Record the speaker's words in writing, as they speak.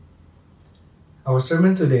Our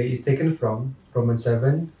sermon today is taken from Romans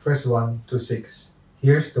 7, verse 1 to 6.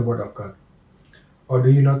 Here's the word of God. Or do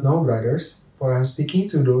you not know, brothers? For I am speaking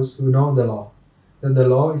to those who know the law, that the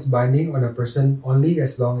law is binding on a person only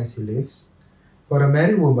as long as he lives. For a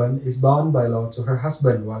married woman is bound by law to her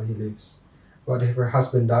husband while he lives. But if her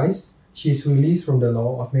husband dies, she is released from the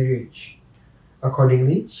law of marriage.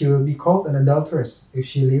 Accordingly, she will be called an adulteress if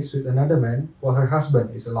she lives with another man while her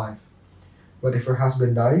husband is alive. But if her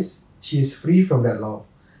husband dies, she is free from that law,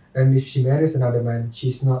 and if she marries another man, she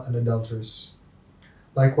is not an adulteress.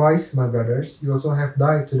 Likewise, my brothers, you also have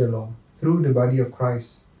died to the law through the body of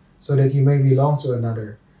Christ, so that you may belong to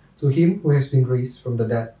another, to him who has been raised from the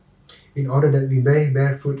dead, in order that we may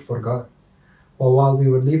bear fruit for God. For while we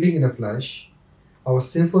were living in the flesh, our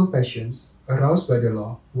sinful passions, aroused by the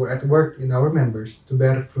law, were at work in our members to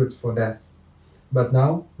bear fruit for death. But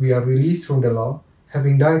now we are released from the law,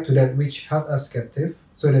 having died to that which held us captive,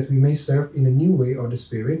 so that we may serve in a new way of the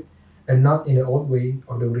Spirit, and not in the old way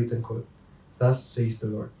of the written code. Thus says the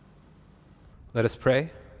Lord. Let us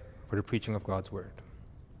pray for the preaching of God's word.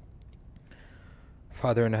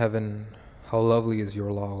 Father in heaven, how lovely is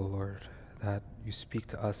your law, O Lord, that you speak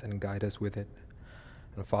to us and guide us with it.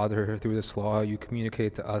 And Father, through this law, you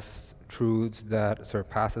communicate to us truths that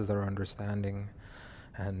surpasses our understanding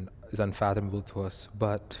and is unfathomable to us.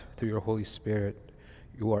 But through your Holy Spirit,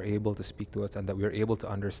 you are able to speak to us, and that we are able to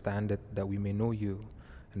understand it, that we may know you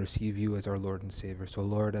and receive you as our Lord and Savior. So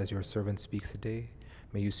Lord, as your servant speaks today,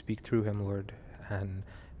 may you speak through him, Lord, and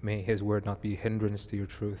may his word not be a hindrance to your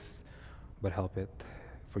truth, but help it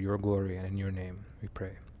for your glory, and in your name we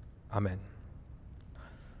pray. Amen.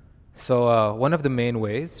 So one of the main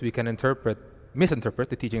ways we can misinterpret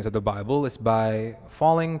the teachings of the Bible is by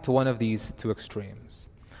falling to one of these two extremes.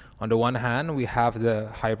 On the one hand, we have the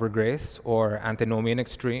hyper grace or antinomian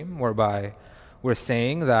extreme, whereby we're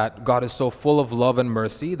saying that God is so full of love and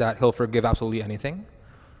mercy that he'll forgive absolutely anything,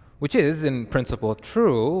 which is in principle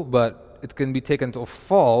true, but it can be taken to a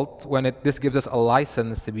fault when this gives us a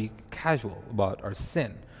license to be casual about our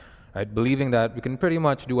sin, right? Believing that we can pretty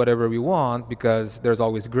much do whatever we want because there's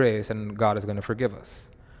always grace and God is going to forgive us.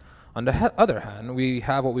 On the other hand, we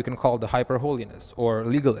have what we can call the hyper-holiness or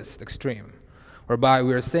legalist extreme, whereby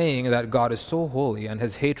we are saying that God is so holy and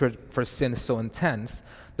his hatred for sin is so intense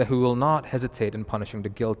that he will not hesitate in punishing the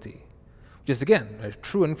guilty. Which is, again,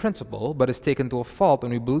 true in principle, but is taken to a fault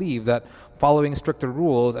when we believe that following stricter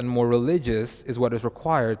rules and more religious is what is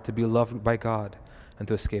required to be loved by God and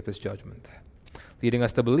to escape his judgment, leading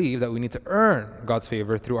us to believe that we need to earn God's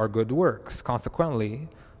favor through our good works, consequently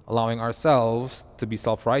allowing ourselves to be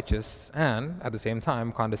self-righteous and, at the same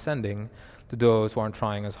time, condescending to those who aren't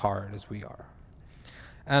trying as hard as we are.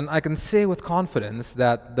 And I can say with confidence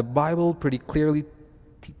that the Bible pretty clearly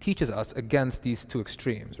teaches us against these two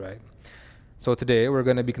extremes, right? So today we're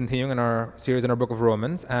going to be continuing in our series in our book of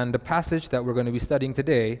Romans, and the passage that we're going to be studying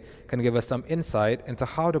today can give us some insight into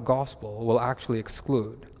how the gospel will actually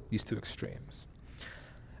exclude these two extremes.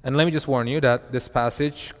 And let me just warn you that this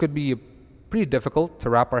passage could be pretty difficult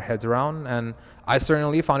to wrap our heads around, and I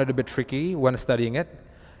certainly found it a bit tricky when studying it.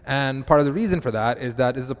 And part of the reason for that is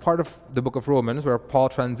that this is a part of the book of Romans where Paul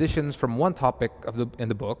transitions from one topic in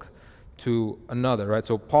the book to another, right?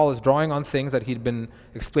 So Paul is drawing on things that he'd been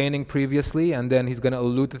explaining previously, and then he's going to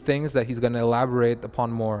allude to things that he's going to elaborate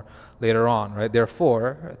upon more later on, right?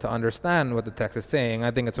 Therefore, to understand what the text is saying, I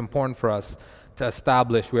think it's important for us to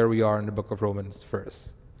establish where we are in the book of Romans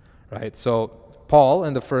first, right? So Paul,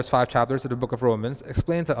 in the first 5 chapters of the book of Romans,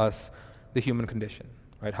 explained to us the human condition,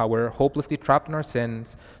 right? How we're hopelessly trapped in our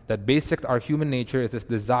sins, that basic to our human nature is this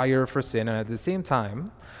desire for sin, and at the same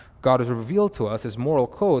time, God has revealed to us his moral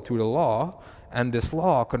code through the law, and this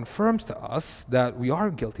law confirms to us that we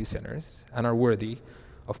are guilty sinners and are worthy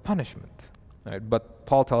of punishment. Right? But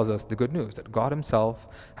Paul tells us the good news, that God himself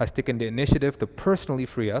has taken the initiative to personally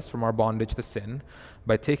free us from our bondage to sin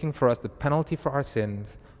by taking for us the penalty for our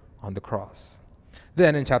sins on the cross.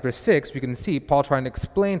 Then in chapter 6, we can see Paul trying to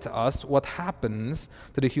explain to us what happens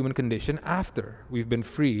to the human condition after we've been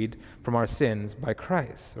freed from our sins by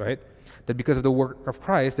Christ, right? That because of the work of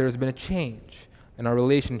Christ, there has been a change in our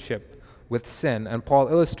relationship with sin. And Paul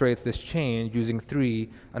illustrates this change using 3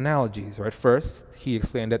 analogies, right? First, he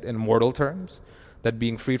explained it in mortal terms, that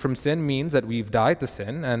being freed from sin means that we've died to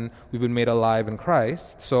sin and we've been made alive in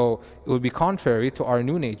Christ. So it would be contrary to our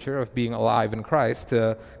new nature of being alive in Christ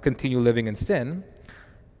to continue living in sin.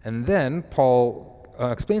 And then Paul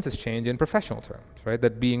explains this change in professional terms, right?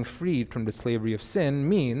 That being freed from the slavery of sin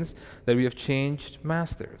means that we have changed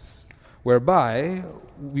masters, whereby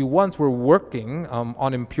we once were working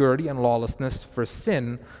on impurity and lawlessness for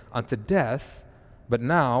sin unto death, but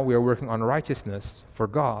now we are working on righteousness for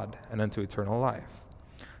God and unto eternal life.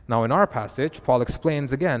 Now in our passage, Paul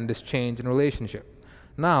explains again this change in relationship,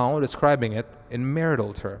 now describing it in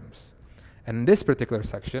marital terms. And in this particular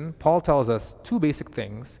section, Paul tells us two basic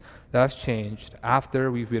things that have changed after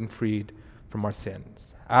we've been freed from our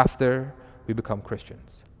sins, after we become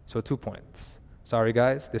Christians. So 2 points. Sorry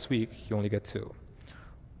guys, this week you only get 2.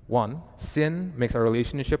 1, sin makes our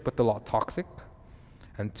relationship with the law toxic.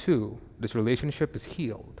 And 2, this relationship is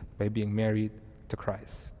healed by being married to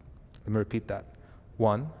Christ. Let me repeat that.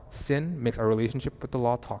 1, sin makes our relationship with the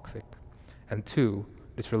law toxic. And 2,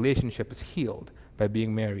 this relationship is healed by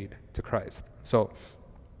being married to Christ. So,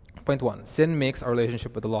 point 1, sin makes our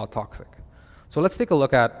relationship with the law toxic. So let's take a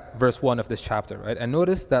look at verse 1 of this chapter, right? And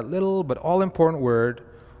notice that little but all-important word,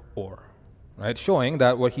 or, right? Showing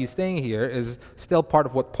that what he's saying here is still part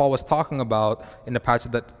of what Paul was talking about in the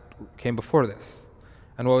passage that came before this.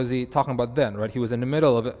 And what was he talking about then, right? He was in the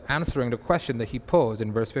middle of answering the question that he posed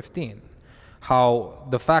in verse 15. How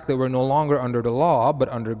the fact that we're no longer under the law, but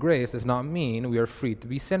under grace, does not mean we are free to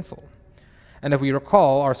be sinful. And if we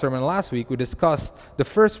recall our sermon last week, we discussed the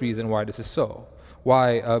first reason why this is so.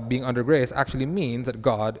 Why being under grace actually means that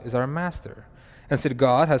God is our master. And since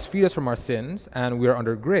God has freed us from our sins and we are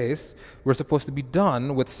under grace, we're supposed to be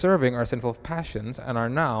done with serving our sinful passions and are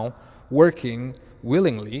now working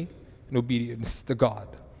willingly in obedience to God,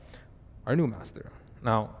 our new master.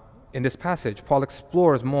 Now, in this passage, Paul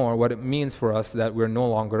explores more what it means for us that we're no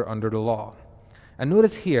longer under the law. And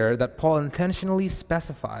notice here that Paul intentionally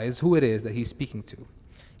specifies who it is that he's speaking to.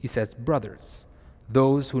 He says, brothers,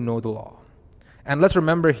 those who know the law. And let's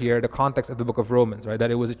remember here the context of the book of Romans, right?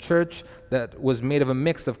 That it was a church that was made of a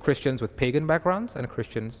mix of Christians with pagan backgrounds and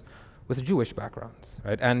Christians with Jewish backgrounds,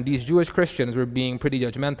 right? And these Jewish Christians were being pretty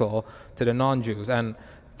judgmental to the non-Jews and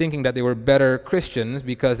thinking that they were better Christians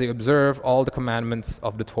because they observed all the commandments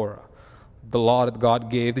of the Torah, the law that God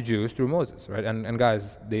gave the Jews through Moses, right? And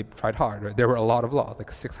guys, they tried hard, right? There were a lot of laws,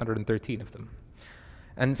 like 613 of them.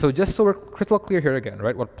 And so just so we're crystal clear here again,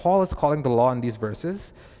 right? What Paul is calling the law in these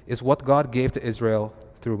verses is what God gave to Israel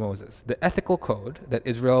through Moses, the ethical code that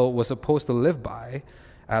Israel was supposed to live by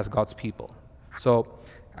as God's people. So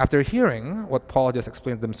after hearing what Paul just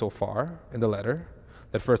explained to them so far in the letter,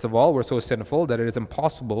 that first of all, we're so sinful that it is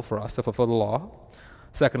impossible for us to fulfill the law.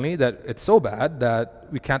 Secondly, that it's so bad that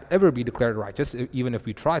we can't ever be declared righteous even if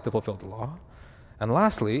we try to fulfill the law. And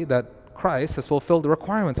lastly, that Christ has fulfilled the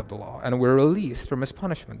requirements of the law and we're released from his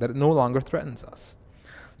punishment, that it no longer threatens us.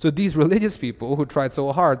 So these religious people who tried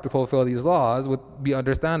so hard to fulfill these laws would be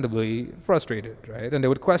understandably frustrated, right? And they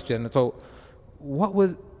would question, so what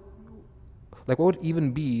would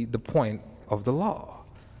even be the point of the law?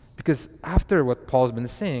 Because after what Paul's been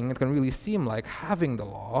saying, it can really seem like having the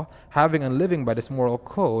law, having and living by this moral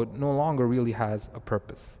code no longer really has a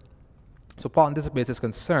purpose. So Paul anticipates this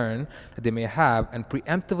concern that they may have and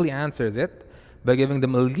preemptively answers it by giving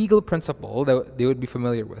them a legal principle that they would be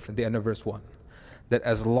familiar with at the end of verse 1. That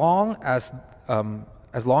as long as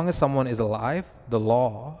someone is alive, the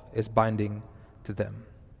law is binding to them.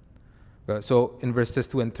 So in verses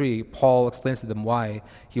 2 and 3, Paul explains to them why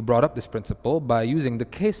he brought up this principle by using the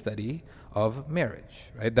case study of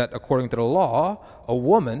marriage, right? That according to the law, a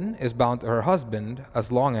woman is bound to her husband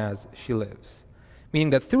as long as she lives.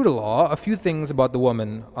 Meaning that through the law, a few things about the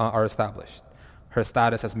woman are established. Her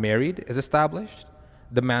status as married is established,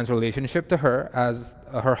 the man's relationship to her as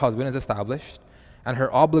her husband is established, and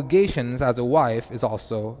her obligations as a wife is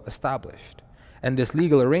also established. And this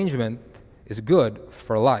legal arrangement is good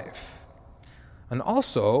for life. And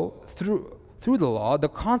also, through the law, the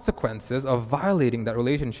consequences of violating that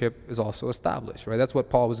relationship is also established, right? That's what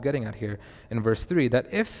Paul was getting at here in verse 3, that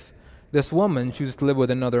if this woman chooses to live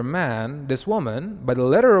with another man, this woman, by the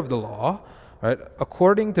letter of the law, right,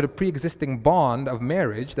 according to the pre-existing bond of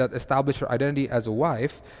marriage that established her identity as a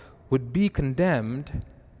wife, would be condemned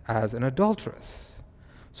as an adulteress.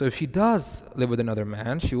 So if she does live with another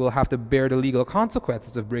man, she will have to bear the legal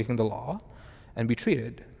consequences of breaking the law and be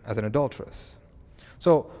treated as an adulteress.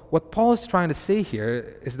 So what Paul is trying to say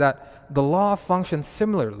here is that the law functions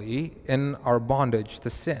similarly in our bondage to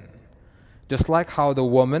sin. Just like how the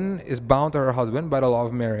woman is bound to her husband by the law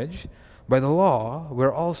of marriage, by the law,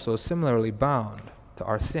 we're also similarly bound to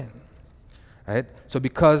our sin. Right? So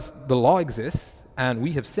because the law exists and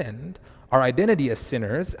we have sinned, our identity as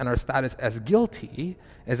sinners and our status as guilty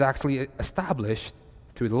is actually established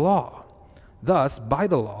through the law. Thus, by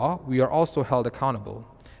the law, we are also held accountable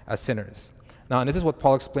as sinners. Now, and this is what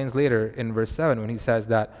Paul explains later in verse 7 when he says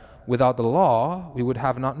that without the law, we would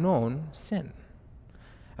have not known sin.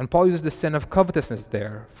 And Paul uses the sin of covetousness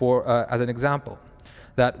there as an example.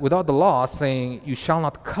 that without the law saying, you shall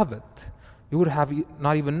not covet, you would have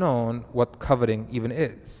not even known what coveting even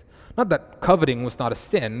is. Not that coveting was not a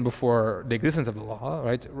sin before the existence of the law,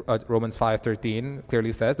 right? Romans 5:13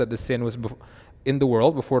 clearly says that the sin was in the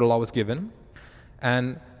world before the law was given.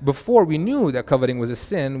 And before we knew that coveting was a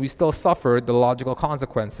sin, we still suffered the logical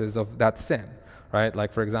consequences of that sin, right?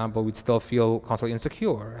 Like, for example, we'd still feel constantly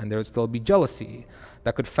insecure, and there would still be jealousy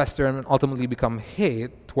that could fester and ultimately become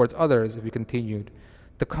hate towards others if we continued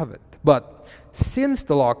to covet. But since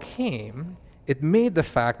the law came, it made the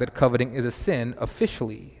fact that coveting is a sin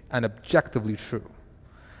officially and objectively true.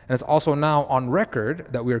 And it's also now on record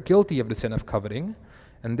that we are guilty of the sin of coveting,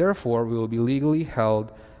 and therefore we will be legally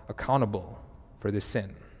held accountable for this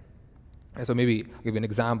sin. And so maybe I'll give you an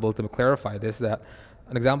example to clarify this, that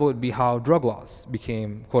an example would be how drug laws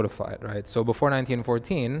became codified, right? So before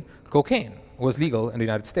 1914, cocaine was legal in the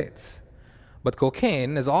United States. But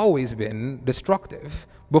cocaine has always been destructive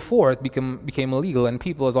before it became illegal, and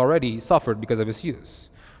people has already suffered because of its use,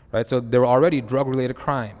 right? So there were already drug-related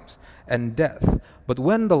crimes and death. But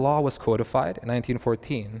when the law was codified in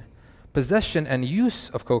 1914, possession and use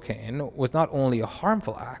of cocaine was not only a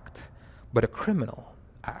harmful act, but a criminal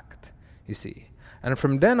act, you see. And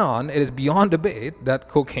from then on, it is beyond debate that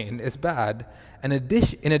cocaine is bad. And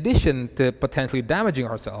in addition to potentially damaging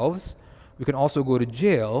ourselves, we can also go to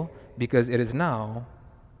jail because it is now,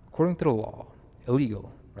 according to the law, illegal,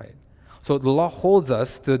 right? So the law holds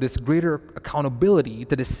us to this greater accountability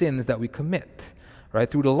to the sins that we commit, right?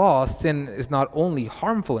 Through the law, sin is not only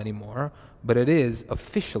harmful anymore, but it is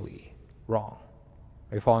officially wrong.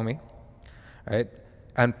 Are you following me? Right?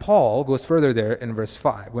 And Paul goes further there in verse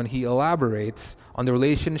 5 when he elaborates on the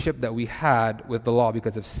relationship that we had with the law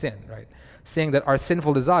because of sin, right? Saying that our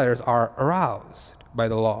sinful desires are aroused by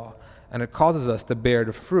the law, and it causes us to bear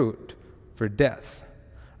the fruit for death,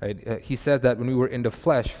 right? He says that when we were in the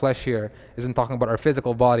flesh here isn't talking about our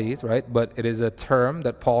physical bodies, right? But it is a term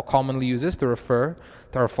that Paul commonly uses to refer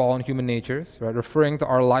to our fallen human natures, right? Referring to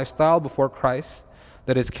our lifestyle before Christ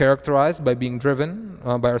that is characterized by being driven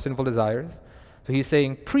by our sinful desires. So he's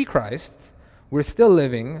saying pre-Christ, we're still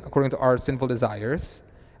living according to our sinful desires,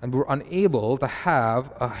 and we're unable to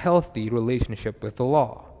have a healthy relationship with the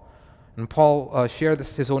law. And Paul shared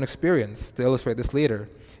his own experience to illustrate this later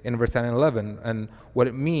in verse 10 and 11, and what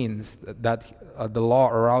it means that the law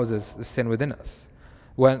arouses the sin within us.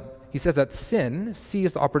 When he says that sin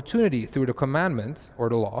seized the opportunity through the commandment or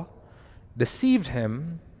the law, deceived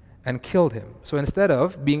him, and killed him. So instead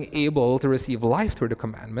of being able to receive life through the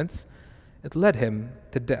commandments, it led him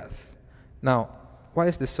to death. Now, why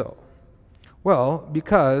is this so? Well,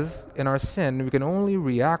 because in our sin, we can only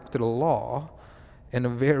react to the law in a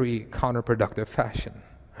very counterproductive fashion.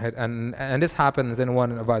 Right? And this happens in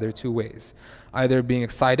one of either two ways. Either being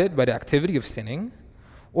excited by the activity of sinning,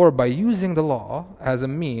 or by using the law as a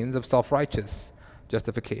means of self-righteous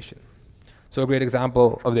justification. So a great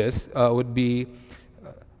example of this would be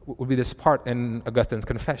this part in Augustine's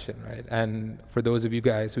Confession, right? And for those of you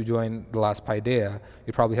guys who joined the last Paideia,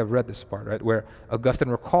 you probably have read this part, right? Where Augustine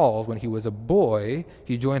recalls when he was a boy,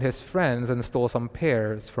 he joined his friends and stole some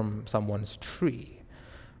pears from someone's tree.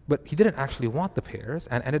 But he didn't actually want the pears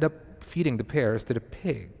and ended up feeding the pears to the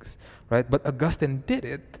pigs, right? But Augustine did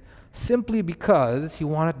it simply because he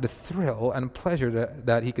wanted the thrill and pleasure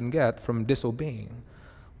that he can get from disobeying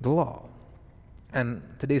the law. And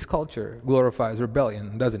today's culture glorifies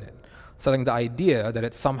rebellion, doesn't it? Selling the idea that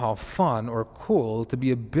it's somehow fun or cool to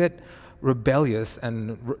be a bit rebellious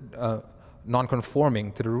and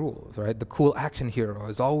non-conforming to the rules, right? The cool action hero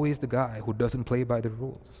is always the guy who doesn't play by the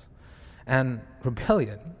rules. And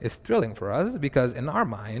rebellion is thrilling for us because in our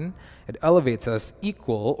mind, it elevates us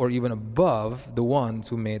equal or even above the ones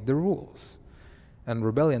who made the rules. And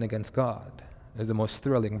rebellion against God is the most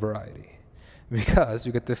thrilling variety, because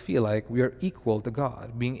we get to feel like we are equal to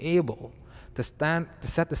God, being able to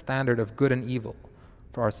set the standard of good and evil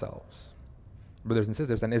for ourselves. Brothers and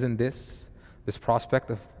sisters, and isn't this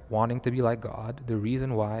prospect of wanting to be like God the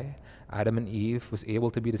reason why Adam and Eve was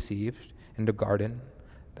able to be deceived in the garden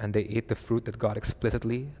and they ate the fruit that God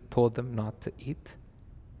explicitly told them not to eat?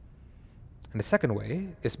 And the second way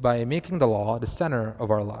is by making the law the center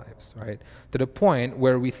of our lives, right? To the point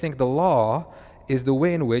where we think the law is the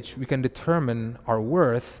way in which we can determine our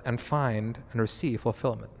worth and find and receive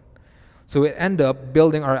fulfillment. So we end up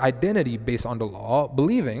building our identity based on the law,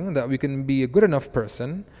 believing that we can be a good enough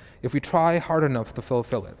person if we try hard enough to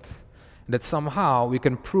fulfill it, and that somehow we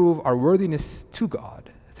can prove our worthiness to God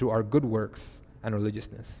through our good works and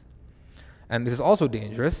religiousness. And this is also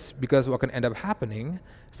dangerous because what can end up happening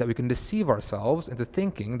is that we can deceive ourselves into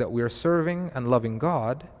thinking that we are serving and loving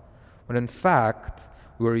God, when in fact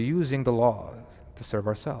we were using the law to serve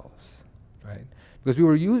ourselves, right? Because we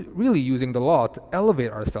were really using the law to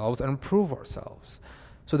elevate ourselves and improve ourselves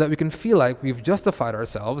so that we can feel like we've justified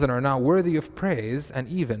ourselves and are now worthy of praise and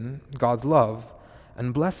even God's love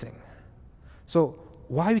and blessing. So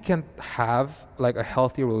why we can't have like a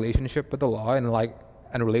healthy relationship with the law and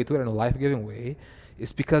relate to it in a life-giving way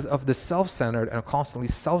is because of the self-centered and constantly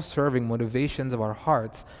self-serving motivations of our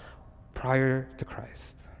hearts prior to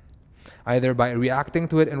Christ. Either by reacting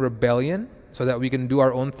to it in rebellion so that we can do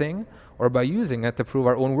our own thing, or by using it to prove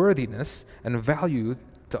our own worthiness and value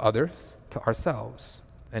to others, to ourselves,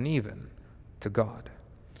 and even to God.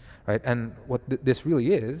 Right? And what this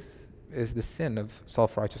really is the sin of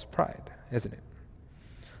self-righteous pride, isn't it?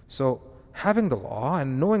 So having the law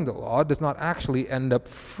and knowing the law does not actually end up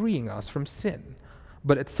freeing us from sin,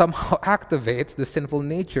 but it somehow activates the sinful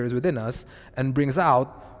natures within us and brings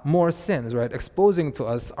out more sins, right? Exposing to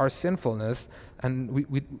us our sinfulness and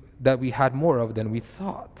that we had more of than we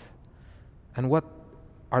thought. And what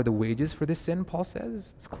are the wages for this sin, Paul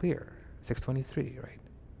says? It's clear, 6:23, right?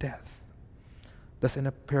 Death. Thus, in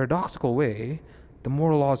a paradoxical way, the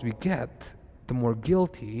more laws we get, the more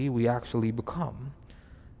guilty we actually become,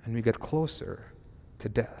 and we get closer to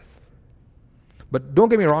death. But don't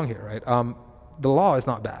get me wrong here, right? The law is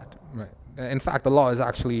not bad, right? In fact, the law is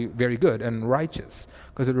actually very good and righteous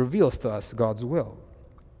because it reveals to us God's will.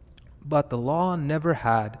 But the law never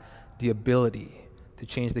had the ability to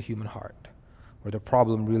change the human heart, where the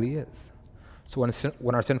problem really is. So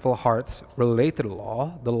when our sinful hearts relate to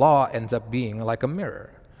the law ends up being like a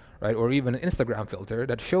mirror, right? Or even an Instagram filter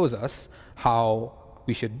that shows us how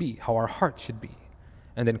we should be, how our heart should be,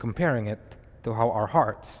 and then comparing it to how our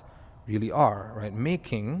hearts really are, right?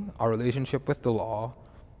 Making our relationship with the law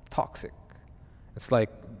toxic. It's like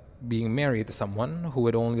being married to someone who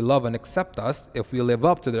would only love and accept us if we live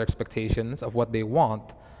up to their expectations of what they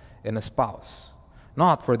want in a spouse,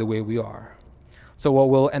 not for the way we are. So what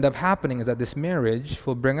will end up happening is that this marriage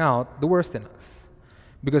will bring out the worst in us,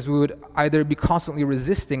 because we would either be constantly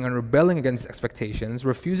resisting and rebelling against expectations,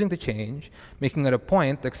 refusing to change, making it a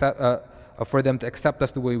point for them to accept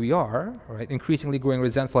us the way we are, right? Increasingly growing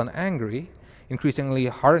resentful and angry, increasingly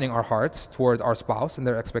hardening our hearts towards our spouse and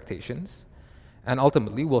their expectations. And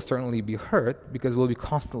ultimately, we'll certainly be hurt because we'll be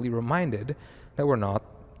constantly reminded that we're not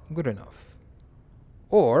good enough.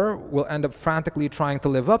 Or we'll end up frantically trying to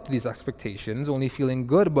live up to these expectations, only feeling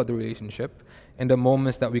good about the relationship in the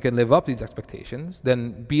moments that we can live up to these expectations,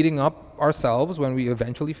 then beating up ourselves when we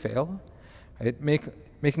eventually fail, right?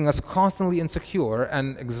 Making us constantly insecure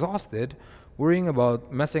and exhausted, worrying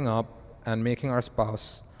about messing up and making our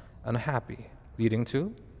spouse unhappy, leading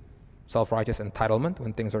to self-righteous entitlement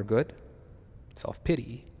when things are good,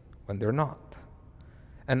 self-pity when they're not.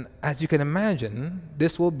 And as you can imagine,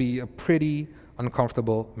 this will be a pretty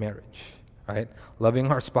uncomfortable marriage, right? Loving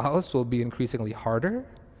our spouse will be increasingly harder.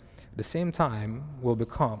 At the same time, will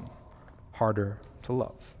become harder to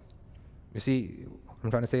love. You see what I'm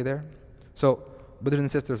trying to say there? So, brothers and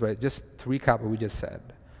sisters, right, just to recap what we just said.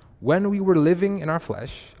 When we were living in our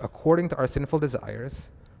flesh, according to our sinful desires,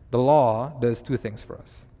 the law does two things for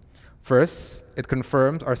us. First, it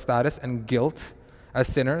confirms our status and guilt as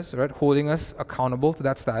sinners, right, holding us accountable to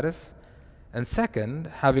that status. And second,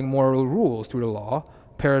 having moral rules through the law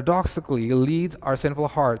paradoxically leads our sinful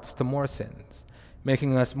hearts to more sins,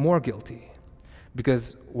 making us more guilty.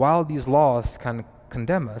 Because while these laws can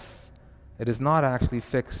condemn us, it does not actually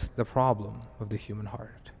fix the problem of the human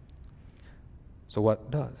heart. So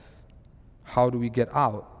what does? How do we get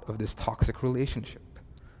out of this toxic relationship?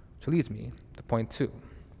 Which leads me to point 2.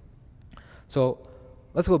 So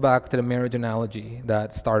let's go back to the marriage analogy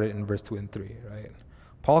that started in verse 2 and 3, right?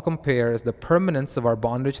 Paul compares the permanence of our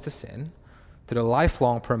bondage to sin to the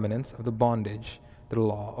lifelong permanence of the bondage to the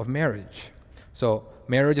law of marriage. So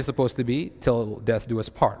marriage is supposed to be till death do us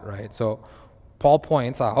part, right? So Paul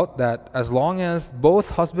points out that as long as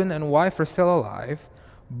both husband and wife are still alive,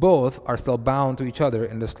 both are still bound to each other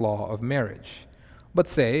in this law of marriage. But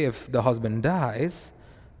say if the husband dies,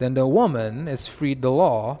 then the woman is freed the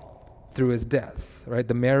law through his death, right?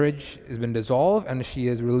 The marriage has been dissolved and she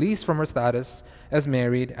is released from her status as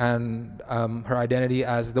married and her identity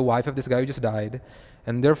as the wife of this guy who just died,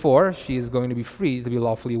 and therefore she is going to be free to be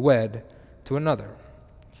lawfully wed to another.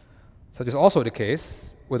 Such is also the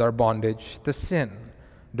case with our bondage to sin.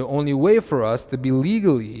 The only way for us to be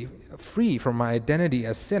legally free from our identity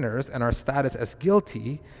as sinners and our status as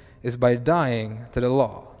guilty is by dying to the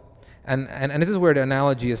law. And this is where the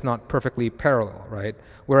analogy is not perfectly parallel, right?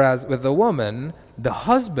 Whereas with the woman, the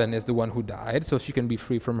husband is the one who died, so she can be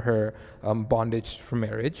free from her bondage from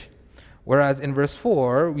marriage. Whereas in verse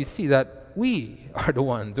 4, we see that we are the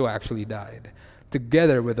ones who actually died,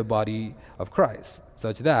 together with the body of Christ,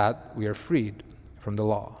 such that we are freed from the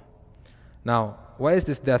law. Now, why is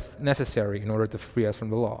this death necessary in order to free us from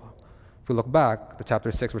the law? If we look back to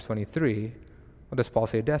chapter 6, verse 23, what does Paul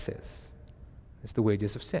say death is? It's the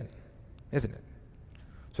wages of sin, isn't it?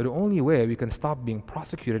 So the only way we can stop being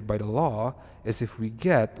prosecuted by the law is if we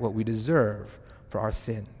get what we deserve for our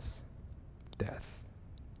sins, death,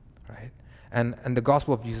 right? And the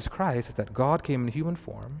gospel of Jesus Christ is that God came in human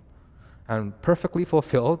form and perfectly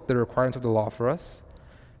fulfilled the requirements of the law for us.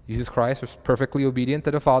 Jesus Christ was perfectly obedient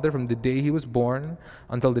to the Father from the day he was born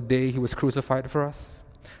until the day he was crucified for us.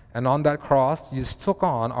 And on that cross, Jesus took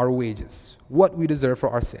on our wages, what we deserve for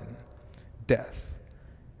our sin, death.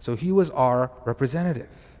 So he was our representative.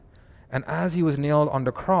 And as he was nailed on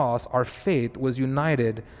the cross, our faith was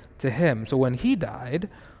united to him. So when he died,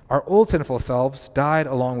 our old sinful selves died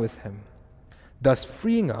along with him, thus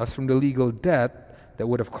freeing us from the legal debt that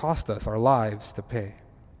would have cost us our lives to pay.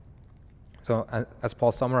 So as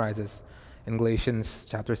Paul summarizes in Galatians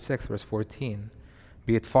chapter 6, verse 14,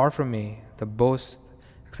 "Be it far from me to boast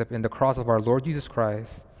except in the cross of our Lord Jesus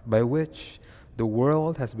Christ, by which the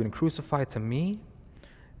world has been crucified to me,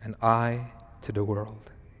 and I to the world."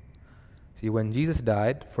 See, when Jesus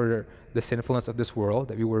died for the sinfulness of this world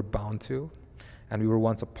that we were bound to and we were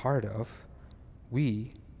once a part of,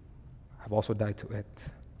 we have also died to it.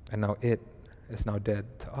 And now it is now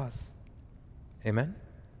dead to us. Amen?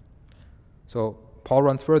 So Paul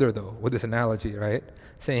runs further, though, with this analogy, right?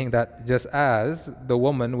 Saying that just as the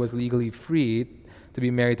woman was legally free to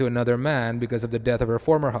be married to another man because of the death of her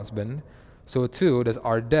former husband, so too does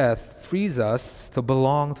our death frees us to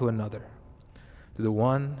belong to another, to the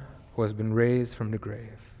one who has been raised from the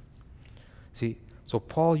grave. See, so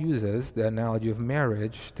Paul uses the analogy of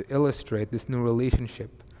marriage to illustrate this new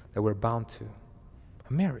relationship that we're bound to,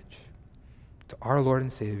 a marriage to our Lord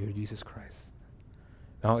and Savior, Jesus Christ.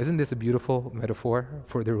 Now, isn't this a beautiful metaphor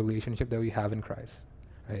for the relationship that we have in Christ?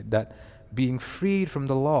 Right? That being freed from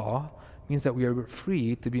the law means that we are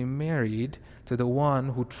free to be married to the one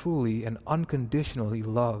who truly and unconditionally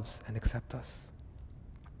loves and accepts us.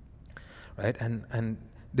 Right? And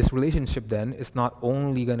this relationship then is not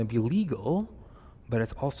only going to be legal, but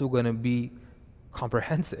it's also going to be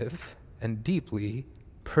comprehensive and deeply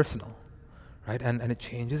personal. Right? And it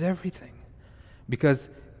changes everything.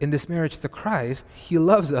 Because in this marriage to Christ, he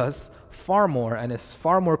loves us far more and is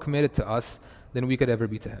far more committed to us than we could ever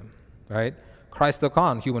be to him, right? Christ took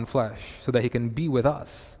on human flesh so that he can be with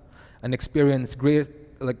us and experience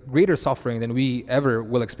greater suffering than we ever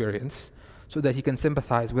will experience so that he can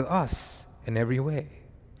sympathize with us in every way.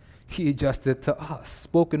 He adjusted to us,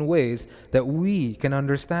 spoke in ways that we can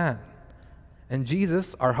understand. And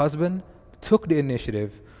Jesus, our husband, took the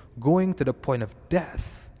initiative, going to the point of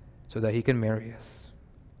death so that he can marry us.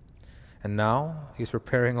 And now he's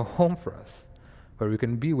preparing a home for us where we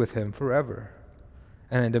can be with him forever.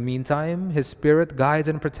 And in the meantime, his Spirit guides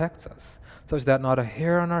and protects us such that not a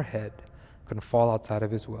hair on our head can fall outside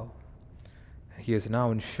of his will. And he is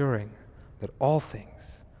now ensuring that all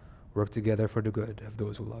things work together for the good of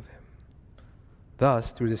those who love him.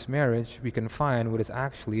 Thus, through this marriage, we can find what is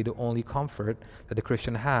actually the only comfort that the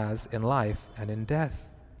Christian has in life and in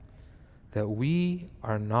death, that we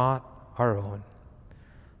are not our own,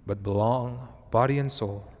 but belong, body and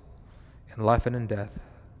soul, in life and in death,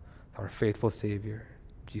 to our faithful Savior,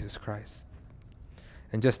 Jesus Christ.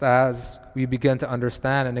 And just as we begin to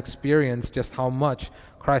understand and experience just how much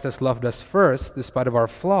Christ has loved us first, despite of our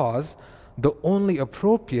flaws, the only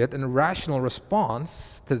appropriate and rational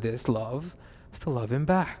response to this love is to love him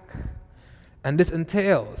back. And this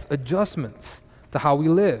entails adjustments to how we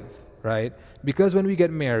live, right? Because when we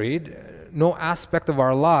get married, no aspect of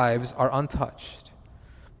our lives are untouched.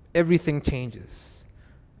 Everything changes.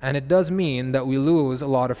 And it does mean that we lose a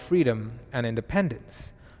lot of freedom and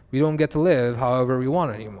independence. We don't get to live however we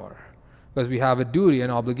want anymore because we have a duty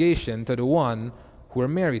and obligation to the one who we're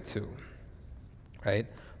married to, right?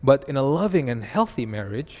 But in a loving and healthy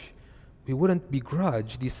marriage, we wouldn't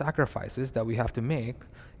begrudge these sacrifices that we have to make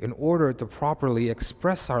in order to properly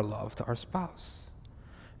express our love to our spouse.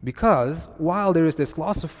 Because while there is this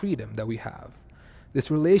loss of freedom that we have, this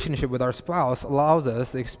relationship with our spouse allows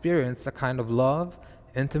us to experience a kind of love,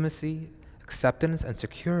 intimacy, acceptance, and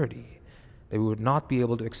security that we would not be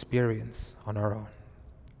able to experience on our own.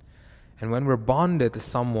 And when we're bonded to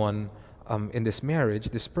someone in this marriage,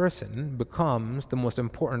 this person becomes the most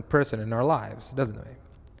important person in our lives, doesn't it?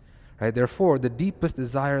 Right? Therefore, the deepest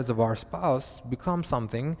desires of our spouse become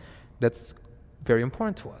something that's very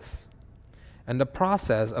important to us. And the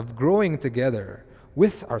process of growing together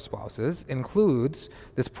with our spouses includes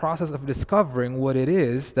this process of discovering what it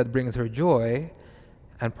is that brings her joy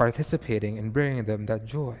and participating in bringing them that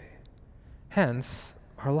joy. Hence,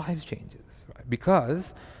 our lives changes, right?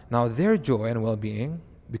 Because now their joy and well-being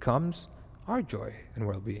becomes our joy and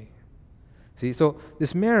well-being. See, so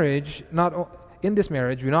this marriage, in this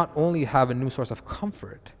marriage, we not only have a new source of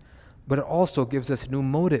comfort, but it also gives us new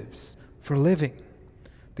motives for living,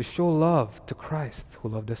 to show love to Christ who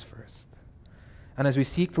loved us first. And as we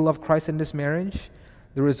seek to love Christ in this marriage,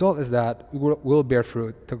 the result is that we'll bear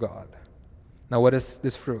fruit to God. Now, what is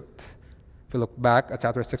this fruit? If you look back at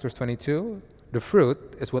chapter 6, verse 22, the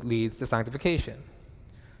fruit is what leads to sanctification.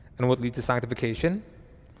 And what leads to sanctification?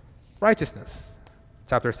 Righteousness.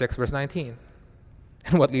 Chapter 6, verse 19.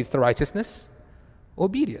 And what leads to righteousness?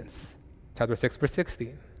 Obedience. Chapter 6, verse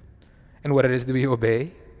 16. And what it is do we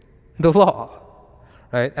obey? The law.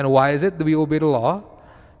 Right? And why is it do we obey the law?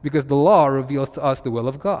 Because the law reveals to us the will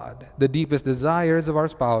of God, the deepest desires of our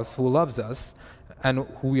spouse who loves us and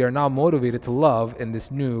who we are now motivated to love in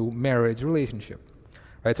this new marriage relationship.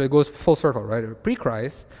 Right? So it goes full circle, right?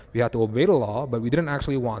 Pre-Christ, we had to obey the law, but we didn't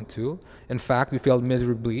actually want to. In fact, we failed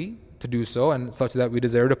miserably to do so, and such that we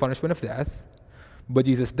deserved the punishment of death. But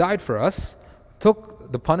Jesus died for us,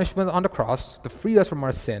 took the punishment on the cross to free us from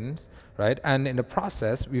our sins, right? And in the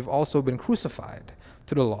process, we've also been crucified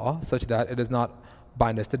to the law, such that it does not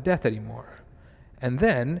bind us to death anymore. And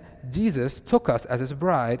then Jesus took us as his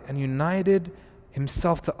bride and united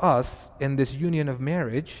himself to us in this union of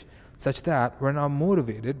marriage, such that we're now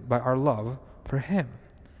motivated by our love for him.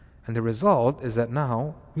 And the result is that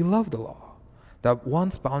now we love the law that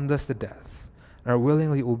once bound us to death and are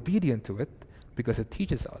willingly obedient to it because it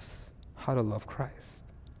teaches us how to love Christ.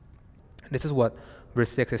 And this is what verse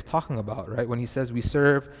 6 is talking about, right? When he says we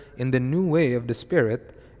serve in the new way of the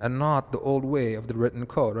Spirit and not the old way of the written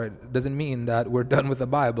code, right? It doesn't mean that we're done with the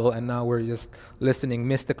Bible and now we're just listening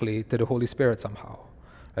mystically to the Holy Spirit somehow,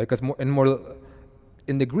 right? Because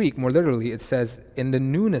in the Greek, more literally, it says in the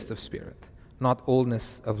newness of spirit, not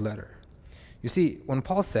oldness of letter. You see, when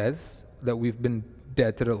Paul says that we've been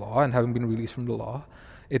dead to the law and having been released from the law,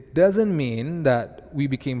 it doesn't mean that we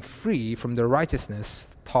became free from the righteousness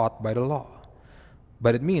taught by the law.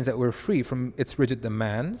 But it means that we're free from its rigid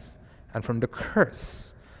demands and from the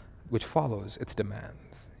curse which follows its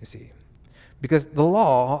demands, you see. Because the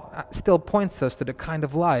law still points us to the kind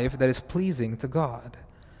of life that is pleasing to God.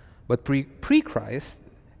 But pre-Christ,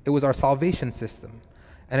 it was our salvation system.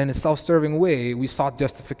 And in a self-serving way, we sought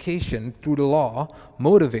justification through the law,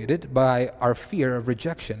 motivated by our fear of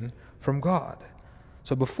rejection from God.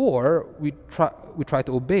 So before, we tried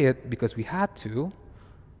to obey it because we had to,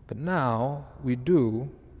 but now we do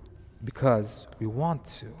because we want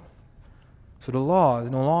to. So the law is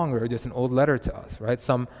no longer just an old letter to us, right?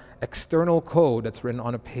 Some external code that's written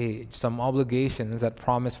on a page, some obligations that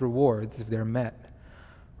promise rewards if they're met.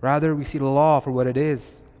 Rather, we see the law for what it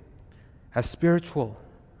is, as spiritual,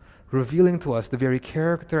 revealing to us the very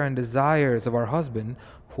character and desires of our husband,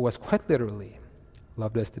 who has quite literally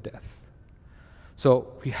loved us to death.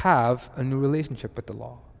 So we have a new relationship with the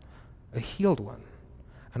law, a healed one,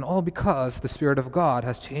 and all because the Spirit of God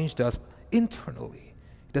has changed us internally.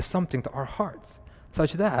 It does something to our hearts,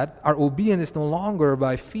 such that our obedience is no longer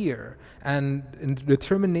by fear and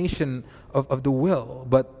determination of the will,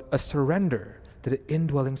 but a surrender to the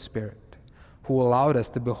indwelling Spirit, who allowed us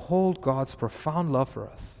to behold God's profound love for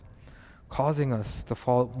us, causing us to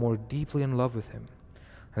fall more deeply in love with him,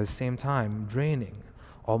 at the same time draining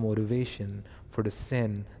all motivation for the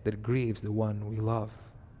sin that grieves the one we love.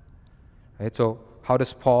 Right? So how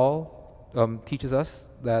does Paul teaches us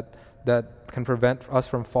that can prevent us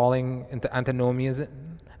from falling into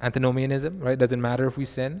antinomianism, right? Doesn't matter if we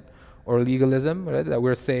sin, or legalism, right? That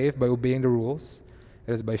we're saved by obeying the rules.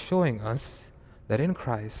 It is by showing us that in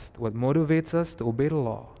Christ, what motivates us to obey the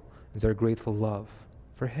law is our grateful love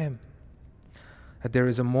for him. That there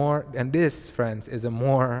is a more, and this, friends, is a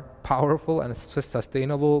more powerful and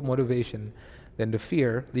sustainable motivation than the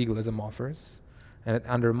fear legalism offers, and it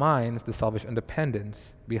undermines the selfish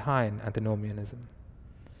independence behind antinomianism.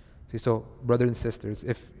 See, so brothers and sisters,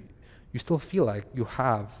 if you still feel like you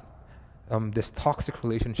have this toxic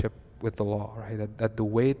relationship with the law, right? That the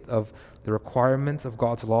weight of the requirements of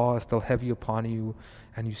God's law is still heavy upon you,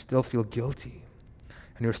 and you still feel guilty,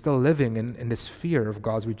 and you're still living in this fear of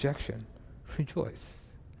God's rejection, rejoice.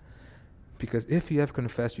 Because if you have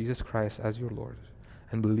confessed Jesus Christ as your Lord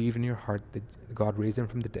and believe in your heart that God raised him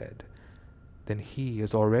from the dead, then he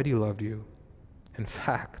has already loved you. In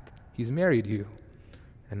fact, he's married you,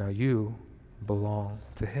 and now you belong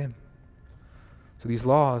to him. So these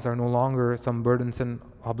laws are no longer some burdensome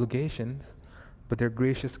obligations, but their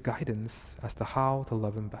gracious guidance as to how to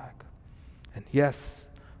love Him back. And yes,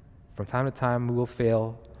 from time to time we will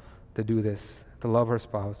fail to do this, to love our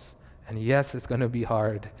spouse. And yes, it's going to be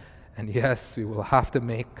hard. And yes, we will have to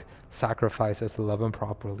make sacrifices to love Him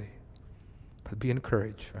properly. But be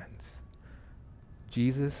encouraged, friends.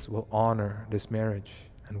 Jesus will honor this marriage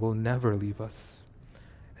and will never leave us.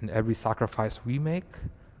 And every sacrifice we make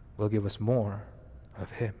will give us more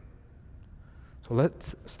of Him. So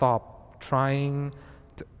let's stop trying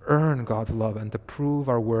to earn God's love and to prove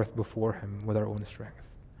our worth before Him with our own strength.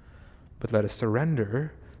 But let us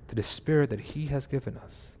surrender to the Spirit that He has given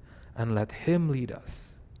us and let Him lead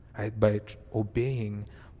us, right, by obeying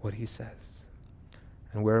what He says.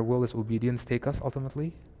 And where will this obedience take us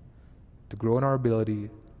ultimately? To grow in our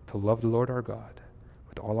ability to love the Lord our God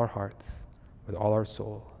with all our hearts, with all our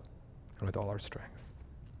soul, and with all our strength.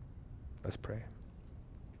 Let's pray.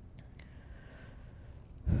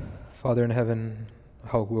 Father in heaven,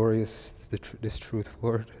 how glorious is this truth,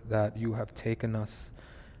 Lord, that You have taken us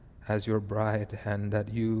as Your bride and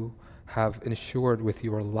that You have ensured with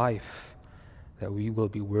Your life that we will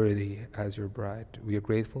be worthy as Your bride. We are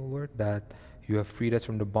grateful, Lord, that You have freed us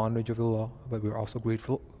from the bondage of the law, but we are also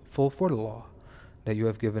grateful for the law that You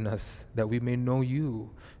have given us, that we may know You,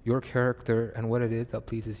 Your character, and what it is that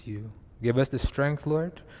pleases You. Give us the strength,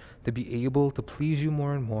 Lord, to be able to please You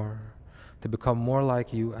more and more, to become more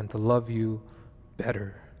like You and to love You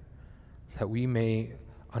better, that we may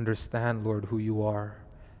understand, Lord, who You are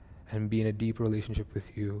and be in a deep relationship with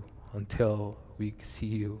You until we see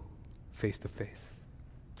You face to face.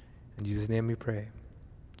 In Jesus' name we pray.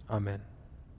 Amen.